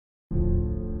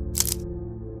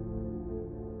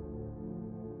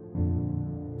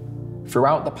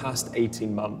Throughout the past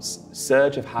 18 months,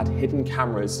 Surge have had hidden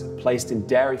cameras placed in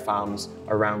dairy farms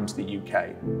around the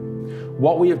UK.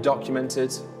 What we have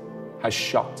documented has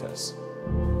shocked us.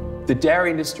 The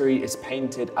dairy industry is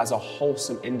painted as a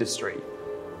wholesome industry,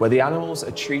 where the animals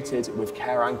are treated with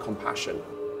care and compassion.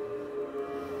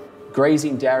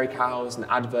 Grazing dairy cows and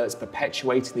adverts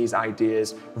perpetuating these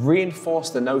ideas reinforce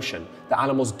the notion that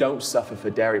animals don't suffer for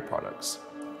dairy products.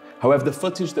 However, the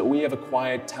footage that we have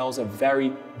acquired tells a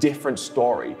very different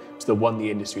story to the one the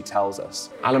industry tells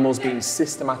us. Animals being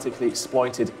systematically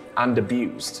exploited and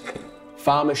abused.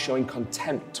 Farmers showing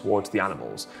contempt towards the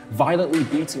animals, violently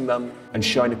beating them and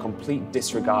showing a complete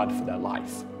disregard for their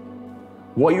life.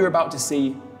 What you're about to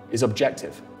see is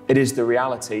objective. It is the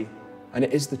reality, and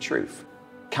it is the truth.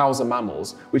 Cows are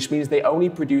mammals, which means they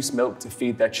only produce milk to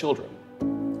feed their children.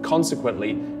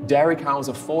 Consequently, dairy cows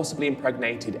are forcibly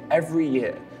impregnated every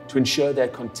year to ensure they're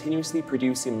continuously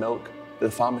producing milk that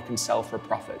the farmer can sell for a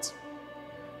profit.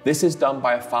 This is done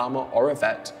by a farmer or a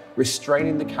vet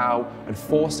restraining the cow and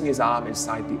forcing his arm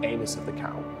inside the anus of the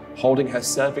cow, holding her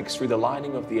cervix through the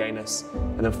lining of the anus,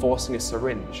 and then forcing a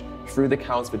syringe through the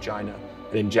cow's vagina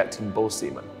and injecting bull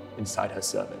semen inside her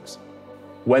cervix.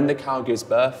 When the cow gives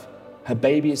birth, her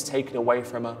baby is taken away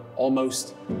from her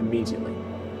almost immediately.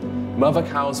 Mother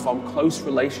cows form close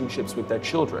relationships with their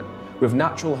children, with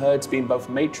natural herds being both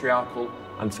matriarchal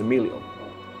and familial.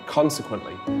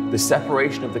 Consequently, the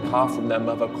separation of the calf from their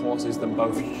mother causes them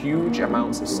both huge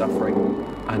amounts of suffering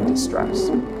and distress.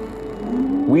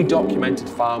 We documented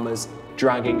farmers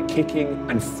dragging, kicking,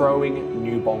 and throwing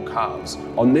newborn calves.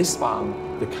 On this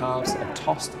farm, the calves are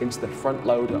tossed into the front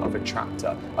loader of a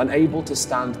tractor, unable to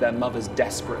stand. Their mothers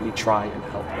desperately try and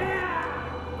help them.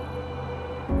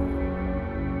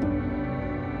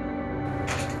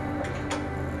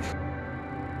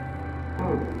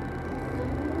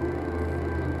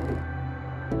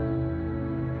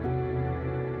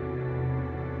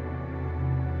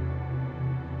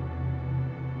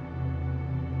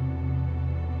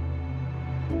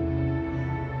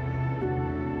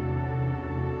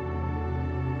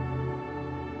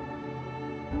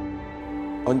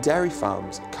 On dairy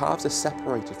farms, calves are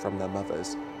separated from their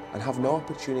mothers and have no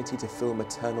opportunity to feel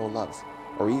maternal love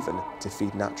or even to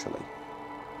feed naturally.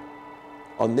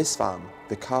 On this farm,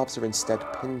 the calves are instead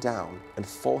pinned down and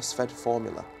force-fed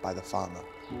formula by the farmer.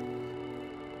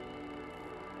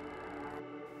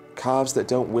 Calves that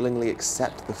don't willingly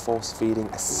accept the force feeding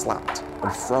are slapped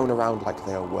and thrown around like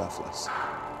they are worthless.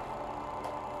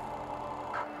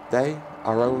 They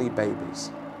are only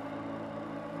babies.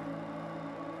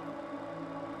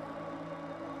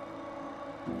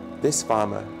 This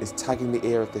farmer is tagging the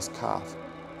ear of this calf,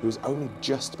 who has only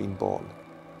just been born.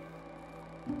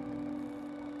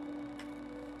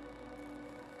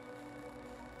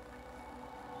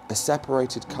 A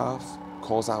separated calf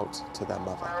calls out to their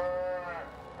mother.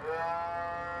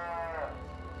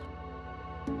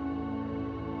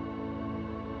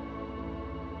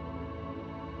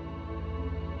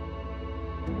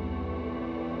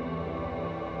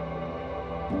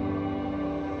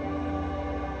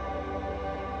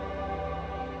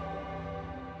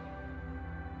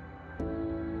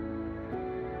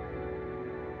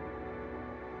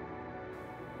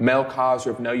 Male calves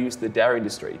are of no use to the dairy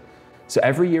industry. So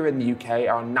every year in the UK,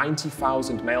 around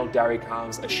 90,000 male dairy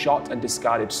calves are shot and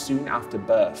discarded soon after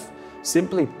birth,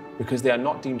 simply because they are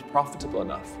not deemed profitable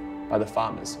enough by the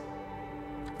farmers.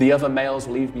 The other males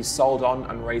will either be sold on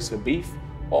and raised for beef,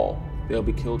 or they'll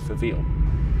be killed for veal.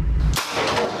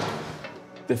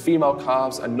 The female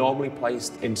calves are normally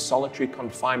placed in solitary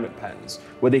confinement pens,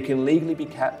 where they can legally be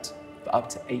kept for up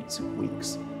to 8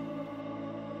 weeks.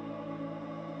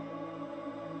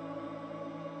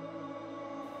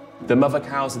 The mother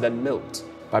cows are then milked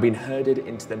by being herded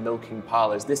into the milking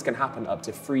parlours. This can happen up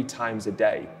to 3 times a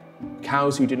day.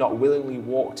 Cows who do not willingly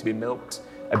walk to be milked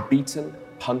are beaten,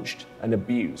 punched, and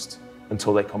abused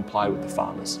until they comply with the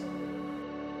farmers.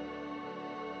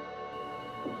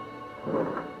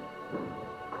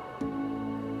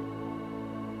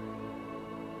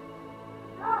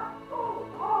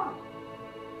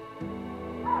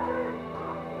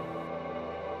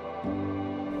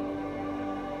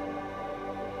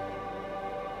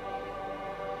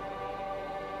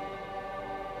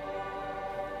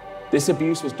 This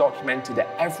abuse was documented at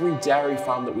every dairy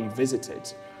farm that we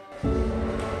visited.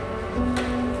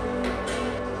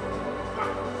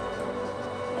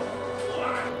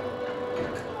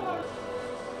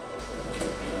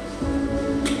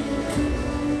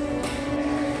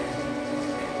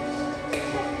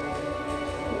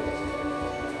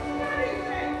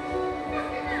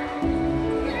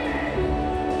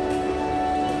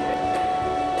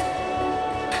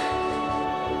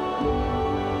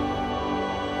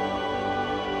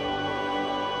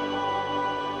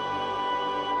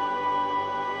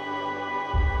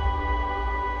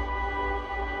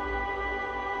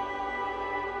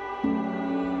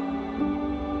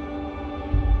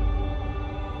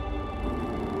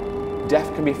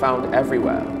 Death can be found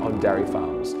everywhere on dairy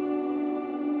farms,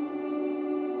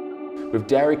 with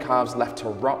dairy calves left to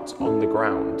rot on the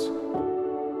ground.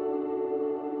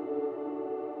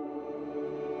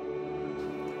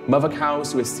 Mother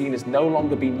cows who are seen as no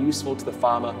longer being useful to the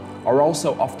farmer are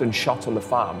also often shot on the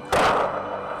farm.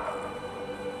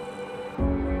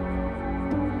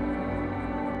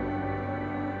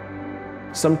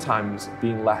 Sometimes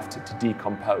being left to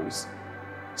decompose.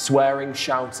 Swearing,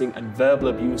 shouting, and verbal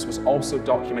abuse was also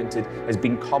documented as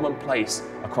being commonplace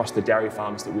across the dairy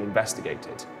farms that we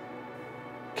investigated.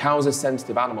 Cows are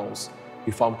sensitive animals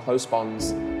who form close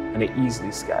bonds and are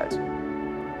easily scared.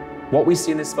 What we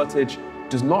see in this footage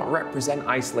does not represent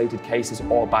isolated cases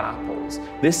or bad apples.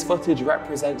 This footage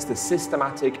represents the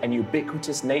systematic and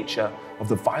ubiquitous nature of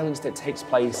the violence that takes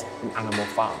place in animal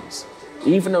farms.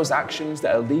 Even those actions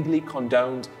that are legally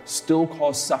condoned still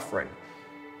cause suffering.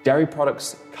 Dairy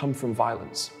products come from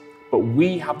violence, but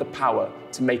we have the power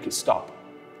to make it stop.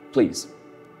 Please,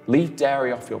 leave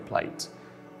dairy off your plate.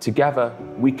 Together,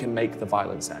 we can make the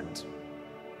violence end.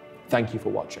 Thank you for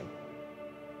watching.